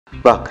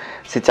Vâng,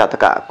 xin chào tất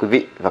cả quý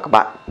vị và các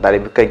bạn đã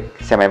đến với kênh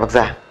Xe máy Bắc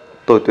Giang.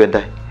 Tôi Tuyên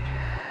đây.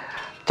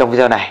 Trong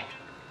video này,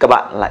 các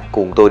bạn lại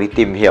cùng tôi đi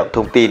tìm hiểu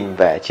thông tin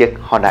về chiếc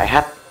Honda SH.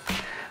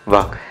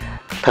 Vâng,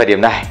 thời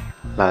điểm này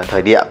là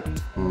thời điểm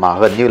mà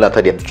gần như là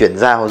thời điểm chuyển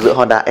giao giữa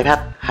Honda SH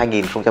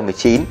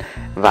 2019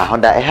 và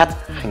Honda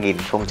SH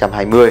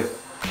 2020.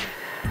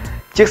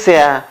 Chiếc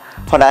xe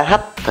Honda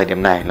SH thời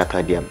điểm này là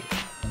thời điểm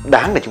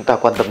đáng để chúng ta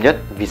quan tâm nhất.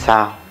 Vì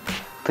sao?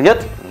 Thứ nhất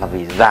là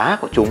vì giá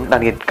của chúng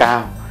đang lên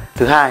cao.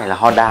 Thứ hai là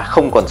Honda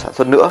không còn sản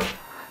xuất nữa,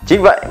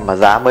 chính vậy mà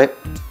giá mới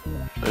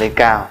lên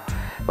cao.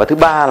 Và thứ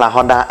ba là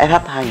Honda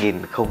SH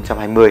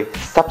 2020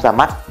 sắp ra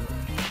mắt.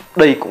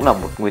 Đây cũng là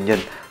một nguyên nhân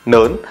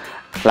lớn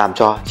làm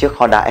cho chiếc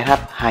Honda SH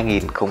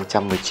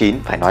 2019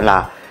 phải nói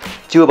là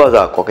chưa bao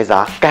giờ có cái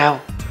giá cao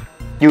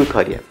như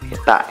thời điểm hiện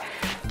tại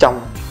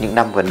trong những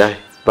năm gần đây.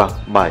 Vâng,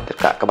 mời tất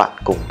cả các bạn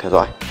cùng theo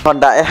dõi.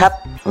 Honda SH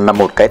là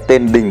một cái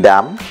tên đình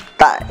đám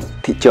tại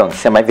thị trường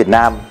xe máy Việt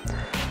Nam,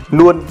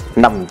 luôn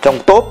nằm trong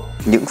top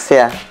những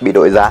xe bị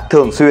đội giá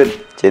thường xuyên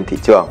trên thị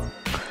trường.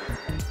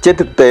 Trên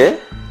thực tế,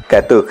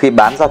 kể từ khi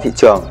bán ra thị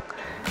trường,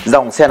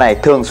 dòng xe này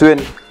thường xuyên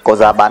có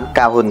giá bán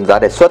cao hơn giá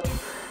đề xuất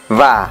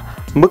và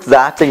mức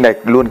giá chênh lệch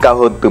luôn cao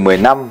hơn từ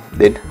 15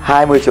 đến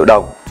 20 triệu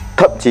đồng,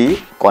 thậm chí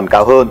còn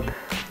cao hơn,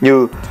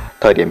 như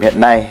thời điểm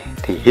hiện nay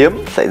thì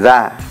hiếm xảy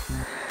ra.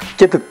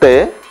 Trên thực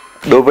tế,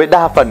 đối với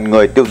đa phần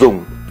người tiêu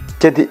dùng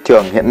trên thị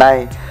trường hiện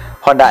nay,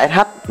 Honda SH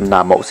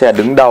là mẫu xe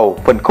đứng đầu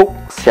phân khúc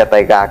xe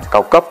tay ga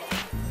cao cấp.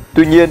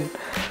 Tuy nhiên,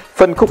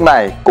 phân khúc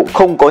này cũng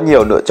không có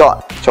nhiều lựa chọn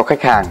cho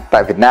khách hàng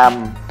tại Việt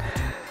Nam.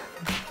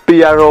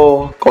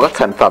 Piaro có các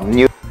sản phẩm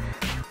như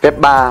Phép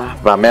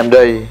và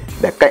Day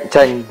để cạnh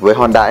tranh với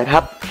Honda SH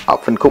ở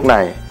phân khúc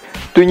này.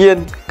 Tuy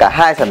nhiên, cả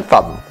hai sản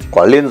phẩm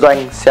của liên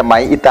doanh xe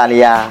máy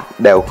Italia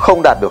đều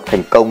không đạt được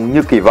thành công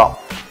như kỳ vọng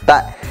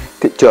tại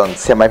thị trường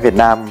xe máy Việt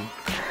Nam.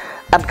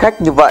 Ăn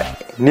khách như vậy,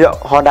 liệu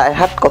Honda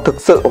SH có thực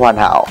sự hoàn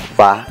hảo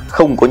và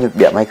không có nhược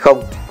điểm hay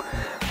không?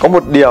 Có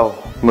một điều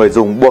người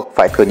dùng buộc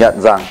phải thừa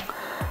nhận rằng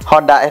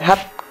Honda SH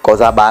có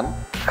giá bán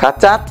khá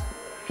chát,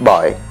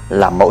 bởi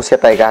là mẫu xe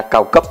tay ga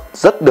cao cấp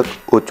rất được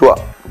ưa chuộng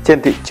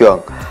trên thị trường,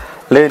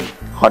 nên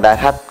Honda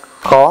SH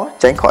khó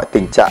tránh khỏi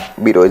tình trạng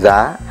bị đội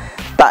giá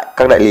tại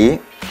các đại lý.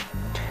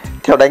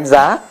 Theo đánh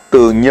giá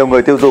từ nhiều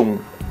người tiêu dùng,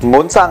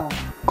 ngốn xăng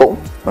cũng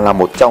là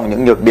một trong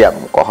những nhược điểm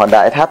của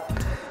Honda SH.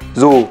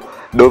 Dù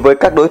đối với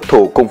các đối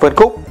thủ cùng phân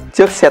khúc,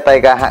 chiếc xe tay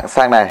ga hạng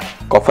sang này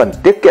có phần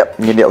tiết kiệm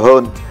nhiên liệu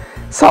hơn,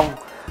 song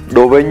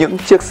đối với những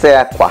chiếc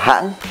xe của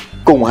hãng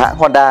cùng hãng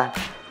Honda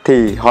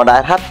thì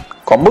Honda SH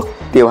có mức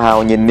tiêu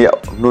hao nhiên liệu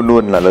luôn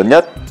luôn là lớn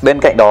nhất. Bên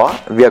cạnh đó,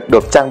 việc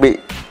được trang bị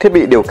thiết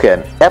bị điều khiển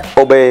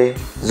FOB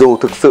dù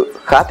thực sự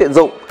khá tiện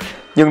dụng,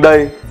 nhưng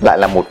đây lại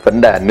là một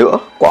vấn đề nữa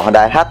của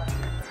Honda SH.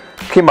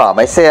 Khi mở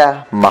máy xe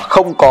mà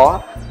không có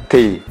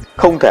thì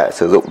không thể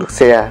sử dụng được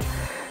xe.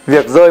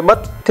 Việc rơi mất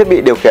thiết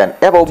bị điều khiển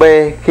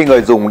FOB khi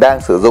người dùng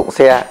đang sử dụng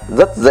xe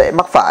rất dễ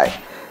mắc phải.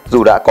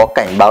 Dù đã có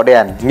cảnh báo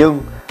đèn nhưng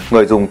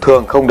người dùng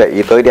thường không để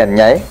ý tới đèn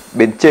nháy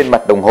bên trên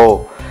mặt đồng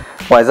hồ.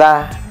 Ngoài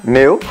ra,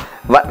 nếu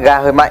vặn ga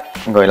hơi mạnh,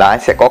 người lái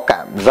sẽ có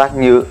cảm giác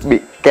như bị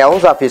kéo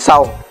ra phía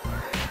sau.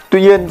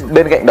 Tuy nhiên,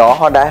 bên cạnh đó,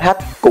 Honda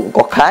SH cũng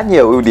có khá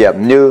nhiều ưu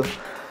điểm như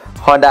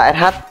Honda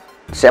SH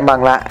sẽ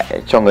mang lại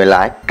cho người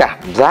lái cảm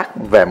giác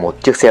về một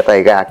chiếc xe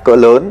tay ga cỡ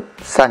lớn,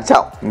 sang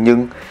trọng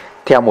nhưng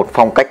theo một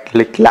phong cách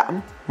lịch lãm,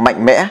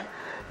 mạnh mẽ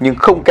nhưng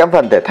không kém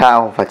phần thể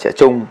thao và trẻ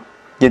trung.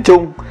 Nhìn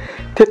chung,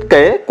 thiết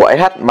kế của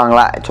SH mang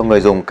lại cho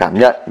người dùng cảm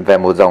nhận về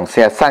một dòng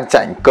xe sang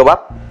chảnh, cơ bắp,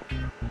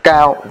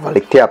 cao và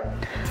lịch thiệp.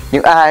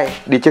 Những ai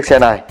đi chiếc xe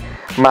này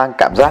mang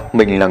cảm giác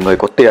mình là người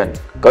có tiền,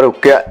 có điều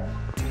kiện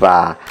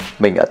và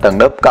mình ở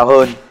tầng lớp cao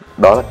hơn.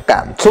 Đó là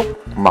cảm xúc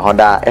mà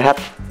Honda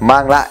SH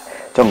mang lại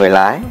cho người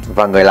lái,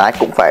 và người lái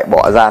cũng phải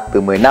bỏ ra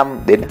từ 15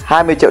 đến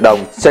 20 triệu đồng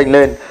chênh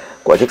lên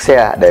của chiếc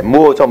xe để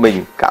mua cho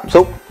mình cảm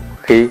xúc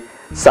khi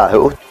sở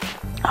hữu.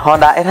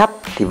 Honda SH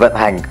thì vận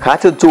hành khá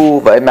trơn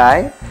tru và êm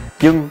ái,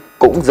 nhưng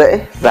cũng dễ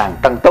dàng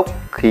tăng tốc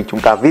khi chúng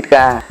ta vít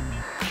ga.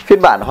 Phiên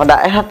bản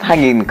Honda SH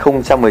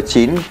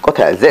 2019 có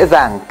thể dễ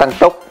dàng tăng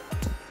tốc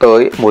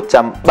tới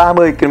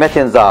 130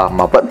 km/h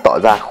mà vẫn tỏ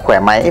ra khỏe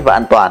máy và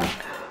an toàn.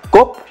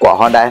 Cốp của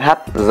Honda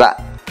SH dạng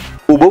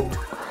U-Book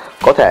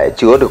có thể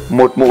chứa được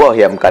một mũ bảo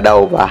hiểm cả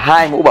đầu và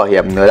 2 mũ bảo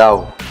hiểm nửa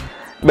đầu.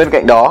 Bên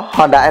cạnh đó,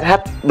 Honda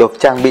SH được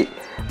trang bị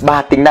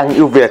 3 tính năng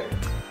ưu việt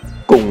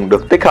cùng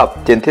được tích hợp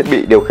trên thiết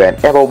bị điều khiển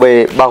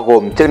FOB, bao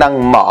gồm chức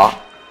năng mở,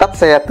 tắt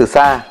xe từ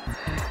xa,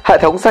 hệ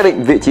thống xác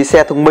định vị trí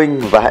xe thông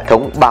minh và hệ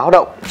thống báo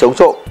động chống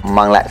trộm,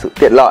 mang lại sự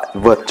tiện lợi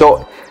vượt trội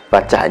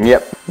và trải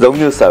nghiệm giống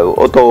như sở hữu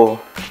ô tô.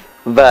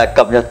 Về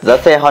cập nhật giá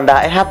xe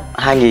Honda SH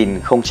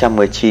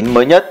 2019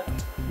 mới nhất.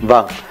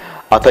 Vâng,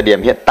 ở thời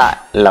điểm hiện tại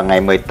là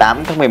ngày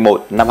 18 tháng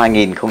 11 năm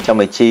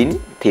 2019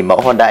 thì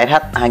mẫu Honda SH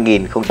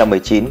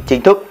 2019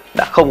 chính thức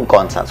đã không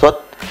còn sản xuất,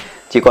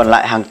 chỉ còn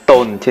lại hàng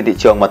tồn trên thị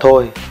trường mà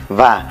thôi.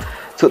 Và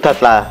sự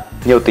thật là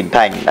nhiều tỉnh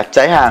thành đã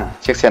cháy hàng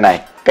chiếc xe này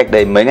cách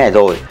đây mấy ngày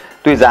rồi.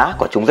 Tuy giá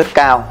của chúng rất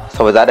cao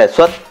so với giá đề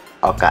xuất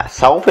ở cả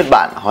 6 phiên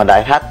bản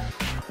Honda SH.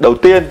 Đầu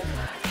tiên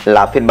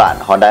là phiên bản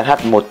Honda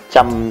SH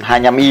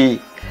 125i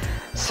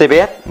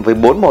CBS với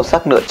 4 màu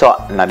sắc lựa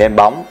chọn là đen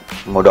bóng,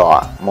 màu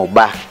đỏ, màu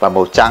bạc và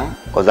màu trắng,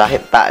 có giá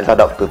hiện tại dao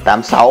động từ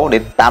 86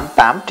 đến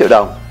 88 triệu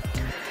đồng.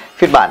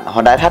 Phiên bản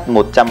Honda SH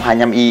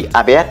 125i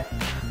ABS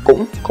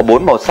cũng có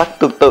 4 màu sắc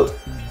tương tự,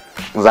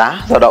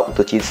 giá dao động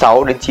từ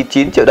 96 đến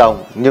 99 triệu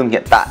đồng, nhưng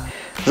hiện tại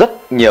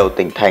rất nhiều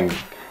tỉnh thành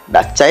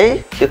đã cháy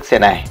chiếc xe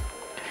này.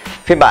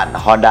 Phiên bản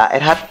Honda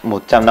SH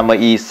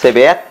 150i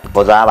CBS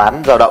có giá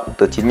bán dao động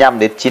từ 95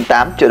 đến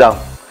 98 triệu đồng.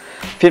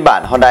 Phiên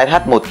bản Honda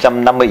SH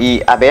 150i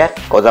ABS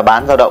có giá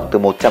bán dao động từ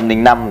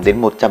 105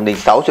 đến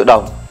 106 triệu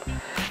đồng.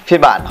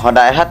 Phiên bản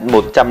Honda SH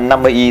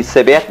 150i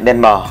CBS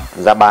đen mờ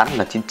giá bán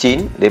là 99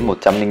 đến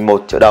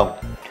 101 triệu đồng.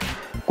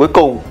 Cuối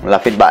cùng là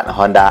phiên bản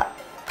Honda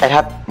SH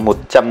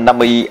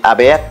 150i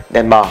ABS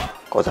đen mờ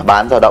có giá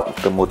bán dao động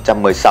từ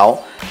 116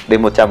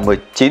 đến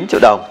 119 triệu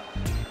đồng.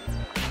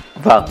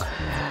 Vâng,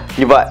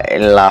 như vậy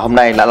là hôm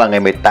nay đã là ngày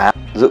 18,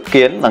 dự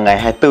kiến là ngày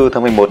 24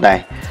 tháng 11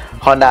 này,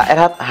 Honda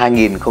SH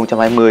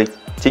 2020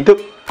 chính thức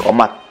có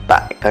mặt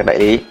tại các đại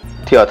lý.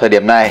 Thì ở thời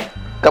điểm này,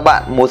 các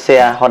bạn mua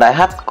xe Honda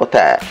SH có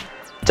thể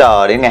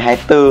chờ đến ngày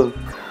 24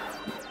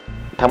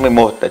 tháng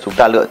 11 để chúng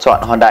ta lựa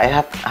chọn Honda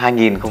SH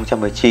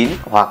 2019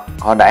 hoặc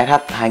Honda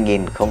SH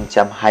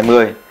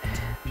 2020.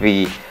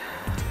 Vì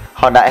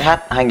Honda SH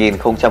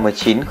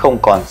 2019 không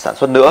còn sản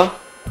xuất nữa,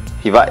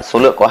 vì vậy số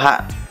lượng có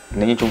hạn.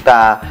 Nếu như chúng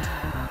ta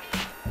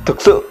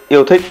thực sự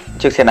yêu thích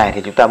chiếc xe này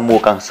thì chúng ta mua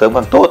càng sớm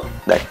càng tốt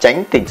để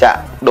tránh tình trạng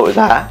đội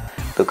giá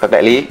từ các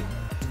đại lý.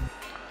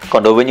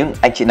 Còn đối với những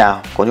anh chị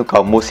nào có nhu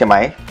cầu mua xe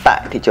máy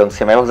tại thị trường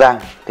xe máy Bắc Giang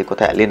thì có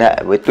thể liên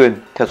hệ với Tuyên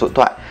theo số điện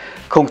thoại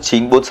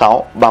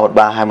 0946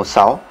 313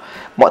 216.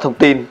 Mọi thông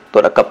tin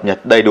tôi đã cập nhật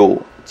đầy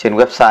đủ trên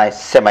website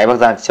xe máy bắc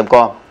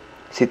giang.com.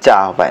 Xin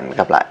chào và hẹn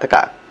gặp lại tất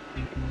cả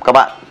các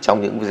bạn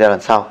trong những video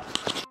lần sau.